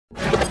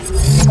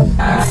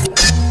Here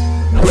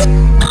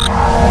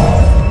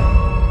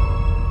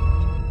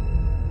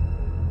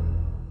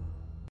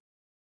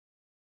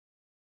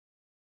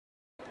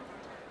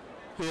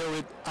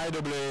with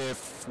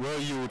IAAF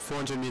World Youth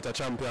 400-meter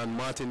champion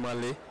Martin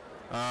Manley,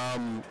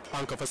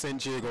 anchor for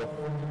St. Jago.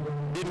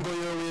 Didn't go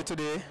your way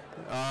today.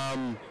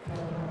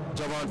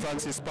 Javon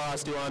Francis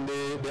passed you on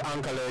the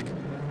anchor leg.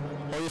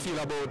 How do you feel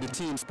about the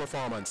team's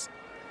performance?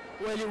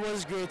 Well, it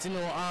was great, you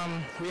know.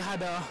 We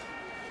had a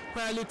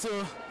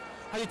little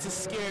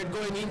scared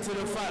going into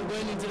the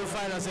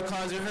finals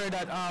because we heard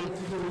that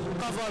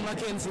Javon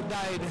Mackenzie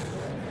died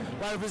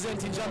while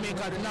representing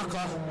Jamaica, the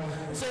knocker.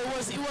 So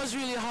it was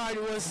really hard.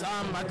 It was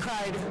I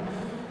cried.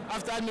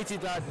 After admitting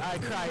that, I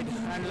cried,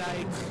 and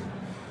like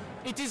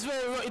it's a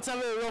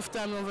very rough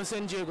time over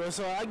St. Jago.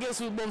 So I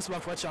guess we'll bounce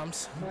back for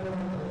champs.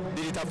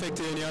 Did it affect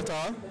you any at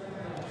all?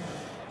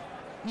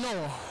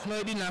 No,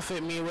 it didn't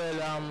affect me.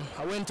 Well,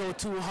 I went out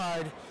too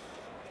hard,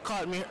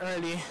 caught me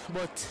early,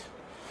 but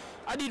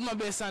I did my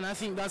best, and I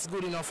think that's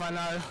good enough, and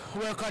I'll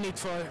work on it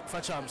for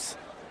champs.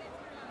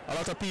 A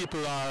lot of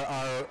people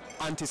are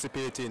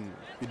anticipating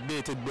with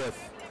bated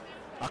breath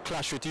a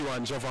clash with you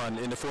and Javon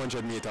in the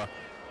 400-meter.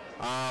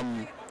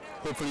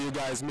 Hopefully you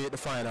guys make the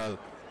final.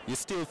 You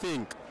still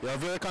think you're a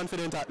very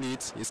confident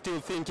athlete? You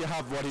still think you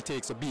have what it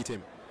takes to beat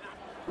him?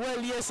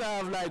 Well, yes, I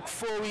have like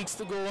 4 weeks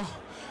to go,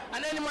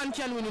 and any man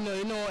can win.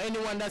 You know,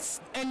 anyone that's.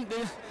 I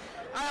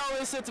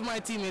always say to my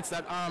teammates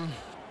that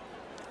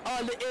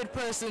all the 8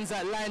 persons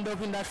that lined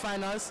up in that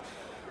finals,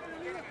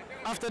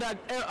 after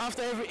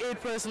every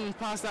 8 person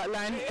passed that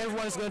line,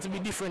 everyone's going to be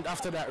different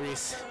after that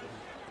race.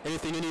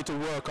 Anything you need to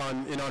work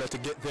on in order to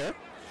get there?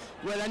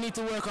 Well, I need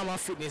to work on my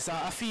fitness.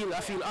 I feel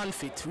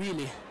unfit,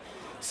 really.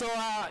 So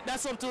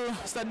that's up to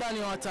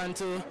Daniel Watan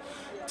to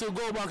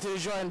go back to the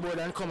drawing board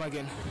and come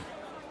again.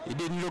 You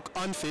didn't look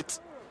unfit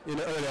in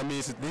the earlier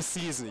meets this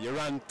season. You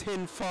ran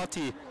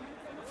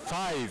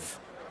 10:45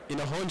 in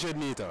a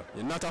 100-meter.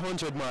 You're not a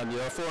 100 man.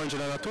 You're a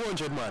 400 and a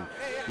 200 man.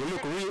 You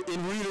look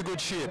in really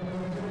good shape.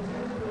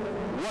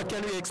 What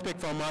can we expect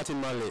from Martin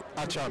Manley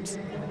at champs?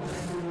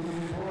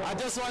 I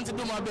just want to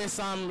do my best.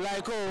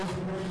 Like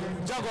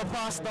Jago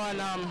passed on.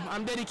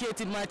 I'm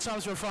dedicating my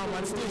champs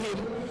performance to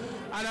him,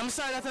 and I'm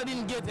sorry that I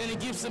didn't get any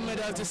Gibson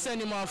medal to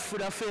send him off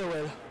with a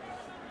farewell.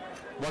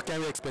 What can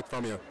we expect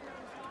from you?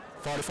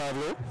 45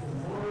 low?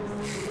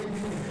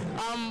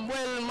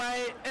 Well,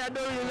 I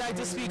don't really like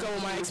to speak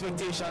about my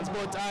expectations,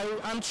 but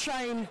I'm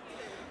trying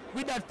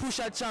with that push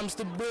at champs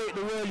to break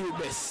the world youth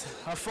best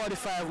of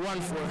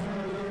 45.14.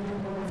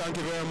 Thank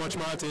you very much,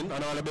 Martin,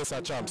 and all the best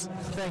at champs.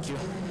 Thank you.